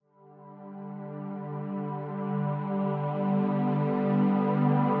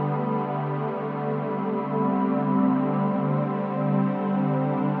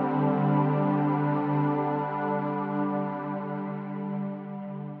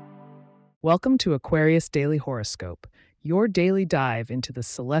Welcome to Aquarius Daily Horoscope, your daily dive into the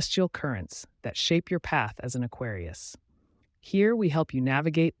celestial currents that shape your path as an Aquarius. Here we help you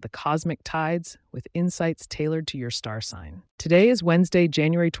navigate the cosmic tides with insights tailored to your star sign. Today is Wednesday,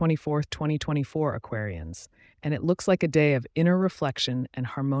 January 24th, 2024, Aquarians, and it looks like a day of inner reflection and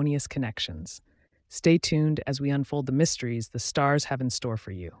harmonious connections. Stay tuned as we unfold the mysteries the stars have in store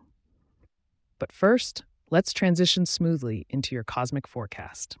for you. But first, let's transition smoothly into your cosmic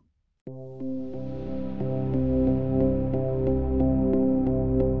forecast.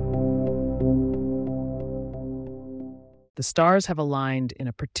 The stars have aligned in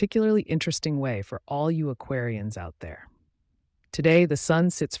a particularly interesting way for all you Aquarians out there. Today, the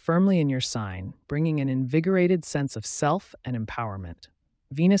sun sits firmly in your sign, bringing an invigorated sense of self and empowerment.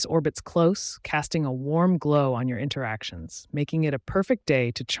 Venus orbits close, casting a warm glow on your interactions, making it a perfect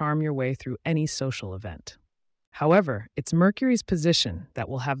day to charm your way through any social event. However, it's Mercury's position that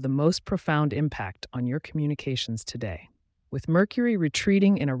will have the most profound impact on your communications today. With Mercury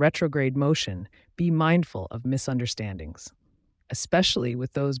retreating in a retrograde motion, be mindful of misunderstandings. Especially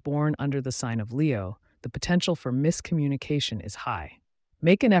with those born under the sign of Leo, the potential for miscommunication is high.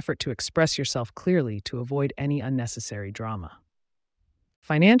 Make an effort to express yourself clearly to avoid any unnecessary drama.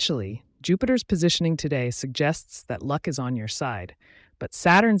 Financially, Jupiter's positioning today suggests that luck is on your side, but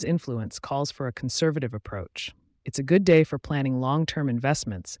Saturn's influence calls for a conservative approach. It's a good day for planning long-term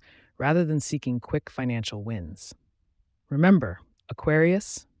investments rather than seeking quick financial wins. Remember,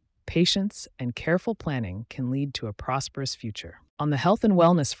 Aquarius, patience and careful planning can lead to a prosperous future. On the health and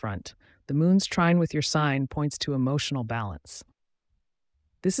wellness front, the moon's trine with your sign points to emotional balance.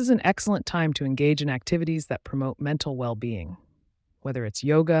 This is an excellent time to engage in activities that promote mental well-being. Whether it's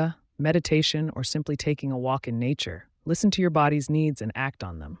yoga, meditation, or simply taking a walk in nature, listen to your body's needs and act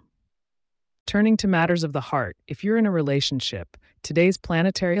on them. Turning to matters of the heart, if you're in a relationship, today's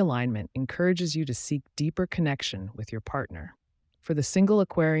planetary alignment encourages you to seek deeper connection with your partner. For the single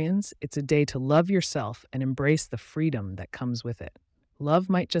Aquarians, it's a day to love yourself and embrace the freedom that comes with it. Love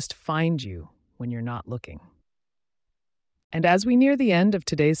might just find you when you're not looking. And as we near the end of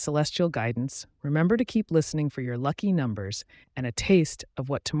today's celestial guidance, remember to keep listening for your lucky numbers and a taste of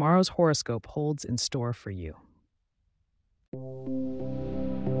what tomorrow's horoscope holds in store for you.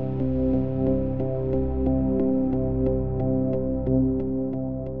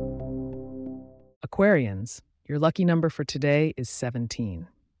 Aquarians, your lucky number for today is 17.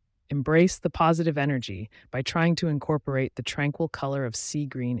 Embrace the positive energy by trying to incorporate the tranquil color of sea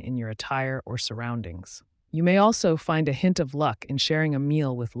green in your attire or surroundings. You may also find a hint of luck in sharing a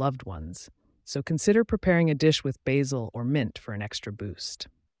meal with loved ones, so consider preparing a dish with basil or mint for an extra boost.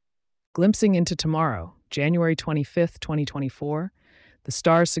 Glimpsing into tomorrow, January 25th, 2024, the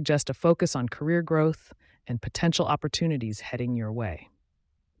stars suggest a focus on career growth and potential opportunities heading your way.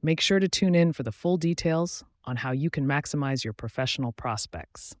 Make sure to tune in for the full details on how you can maximize your professional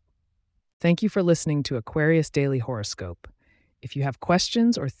prospects. Thank you for listening to Aquarius Daily Horoscope. If you have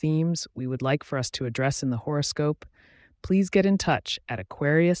questions or themes we would like for us to address in the horoscope, please get in touch at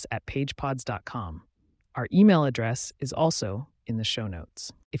aquarius@pagepods.com. Our email address is also in the show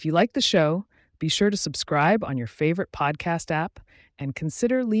notes. If you like the show, be sure to subscribe on your favorite podcast app and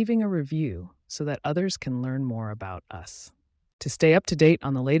consider leaving a review so that others can learn more about us. To stay up to date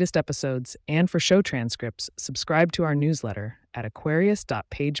on the latest episodes and for show transcripts, subscribe to our newsletter at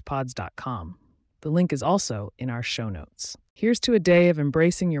aquarius.pagepods.com. The link is also in our show notes. Here's to a day of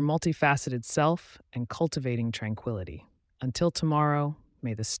embracing your multifaceted self and cultivating tranquility. Until tomorrow,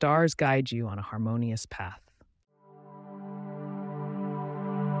 may the stars guide you on a harmonious path.